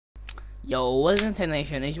Yo, wasn't a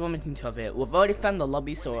nation, as you want me to have it. We've already found the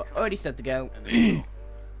lobby, so we're already set to go.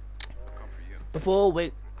 before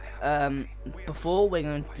we before we're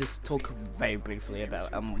going to just talk very briefly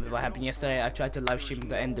about what happened yesterday. I tried to live stream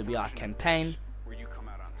the MWR campaign,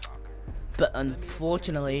 but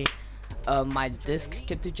unfortunately my disc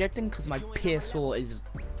kept ejecting because my PS4 is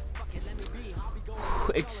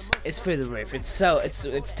it's through the roof. It's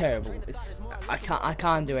terrible. I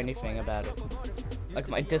can't do anything about it. Like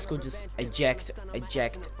my disc will just eject,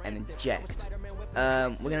 and eject.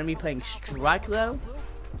 We're gonna be playing Strike though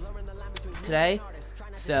today,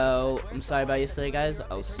 so I'm sorry about yesterday, guys.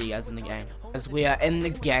 I'll see you guys in the game. As we are in the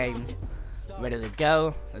game, ready to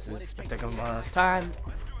go. This is spectacular last time.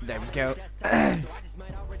 There we go.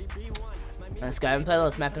 Let's go and play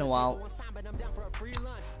this map in a while.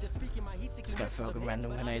 Just gonna throw a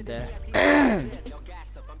random grenade there.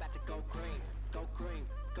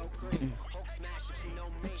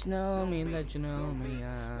 Let you know me, let you know me.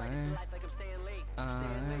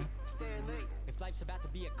 If life's about to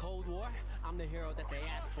be a cold war, I'm the hero that they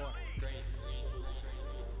asked for.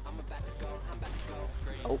 I'm about to go, I'm about to go.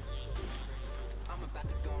 Oh. I'm about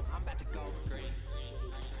to go, I'm about to go.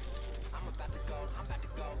 I'm about to go, I'm about to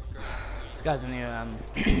go. You guys are new,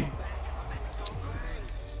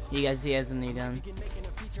 you guys see as a new gun.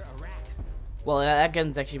 Well, that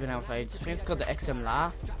gun's actually been out for ages. I think it's called the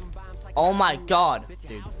XM-LA. Oh my god,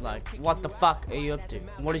 dude, like, what the fuck are you up to?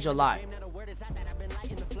 What is your lie?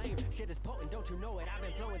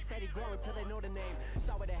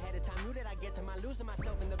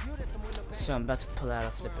 So I'm about to pull out a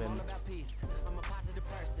flipping.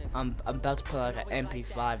 I'm about to pull out an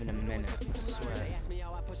MP5 in a minute, I swear.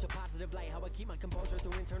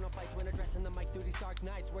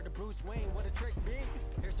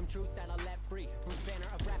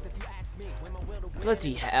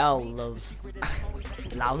 Bloody hell, love.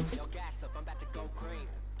 Love?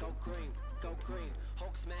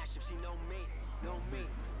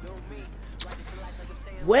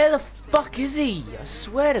 Where the fuck is he? I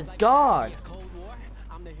swear to God.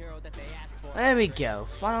 There we go.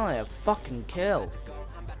 Finally a fucking kill.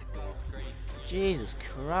 Jesus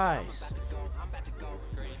Christ.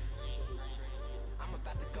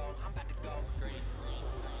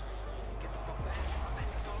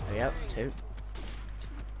 Yep, 2.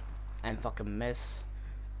 And fucking miss.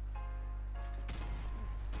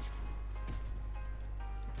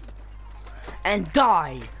 And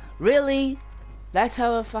die! Really? That's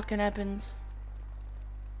how it fucking happens?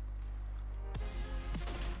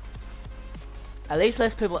 At least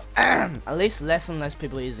less people at least less and less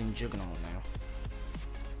people are using Juggernaut now.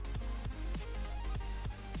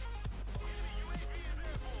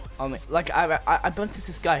 I mean, like I bumped into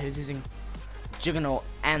this guy who's using Juggernaut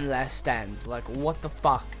and Last Stand. Like, what the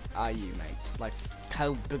fuck are you, mate? Like,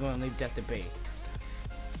 how big of a leap do you have to be?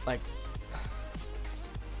 Like,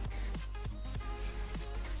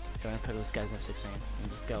 I'm gonna put this guy's F16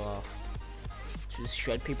 and just go off. Should we just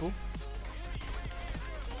shred people?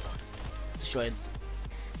 Destroyed.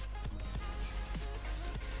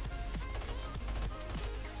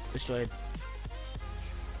 Destroyed.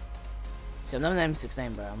 See, I'm loving the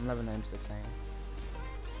M16, bro. I'm loving the M16.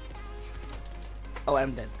 Oh,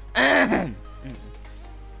 I'm dead.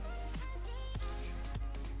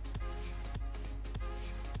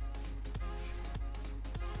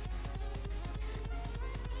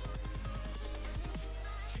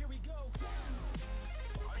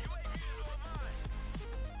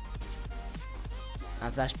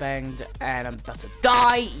 I'm flashbanged and I'm about to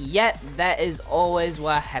die. Yet that is always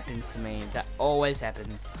what happens to me. That always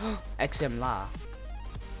happens. XM-LA.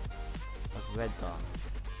 Like red dot.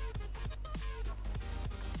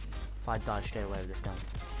 If I die straight away with this gun.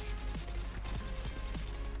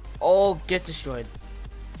 Oh, get destroyed.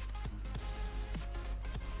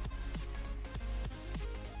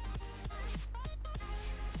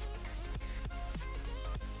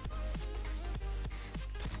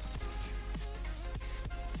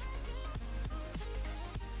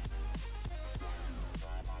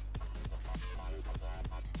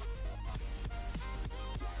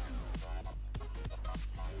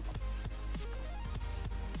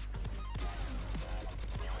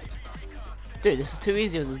 Dude, this is too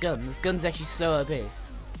easy with this gun. This gun's actually so OP. And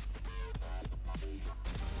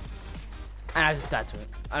I just died to it.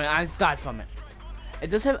 I mean, I just died from it.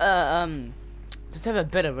 It does have a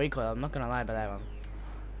bit of recoil. I'm not gonna lie about that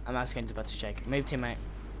one. My screen's about to shake. Move, teammate.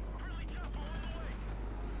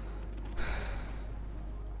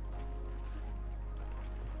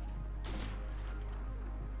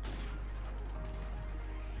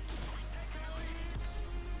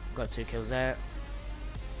 Got 2 kills there.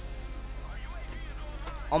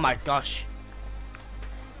 Oh my gosh.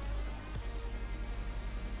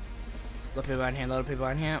 A lot of people around here, a lot of people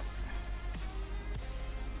around here.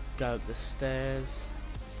 Go up the stairs.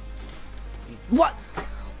 What?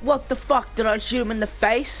 What the fuck? Did I shoot him in the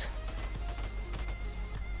face?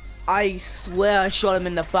 I swear I shot him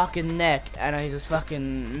in the fucking neck and I just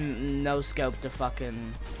fucking no-scoped the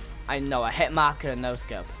fucking... I know, I hit marker and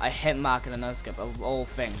no-scope. I hit marker and no-scope. Of all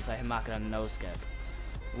things, I hit marker and no-scope.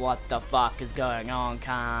 What the fuck is going on,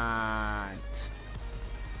 cunt?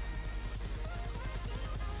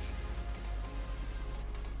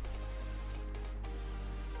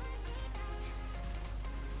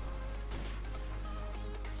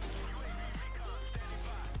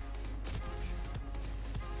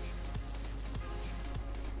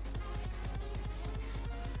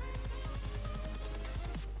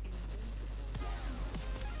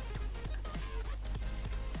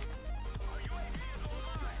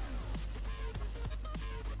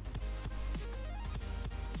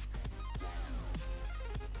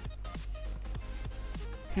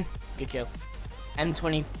 Good kill.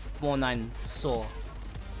 M24-9 saw.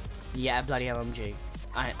 Yeah, bloody LMG.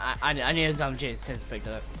 I knew it was LMG since I picked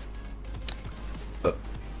it up.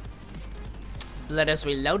 Let us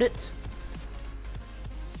reload it.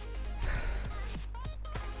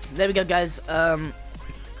 There we go, guys. That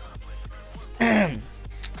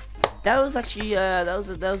was actually that was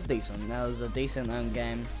decent. That was a decent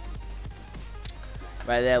game.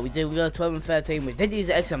 Right there, we got 12 and 13. We did use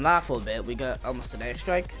the XM laugh for a bit. We got almost an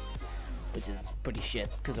airstrike, which is pretty shit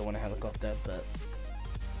because I want a helicopter. But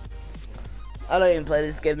I don't even play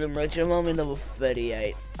this game that much. I'm only level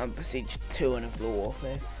 38. I'm Prestige 2 in a Floor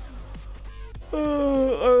Warfare.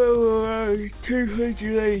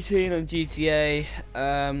 218 on GTA.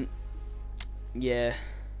 Yeah.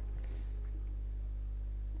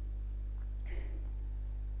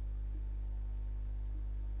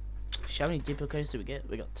 How many duplicates do we get?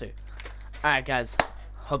 We got 2. Alright guys,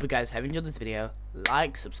 hope you guys have enjoyed this video.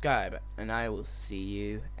 Like, subscribe, and I will see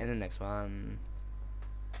you in the next one.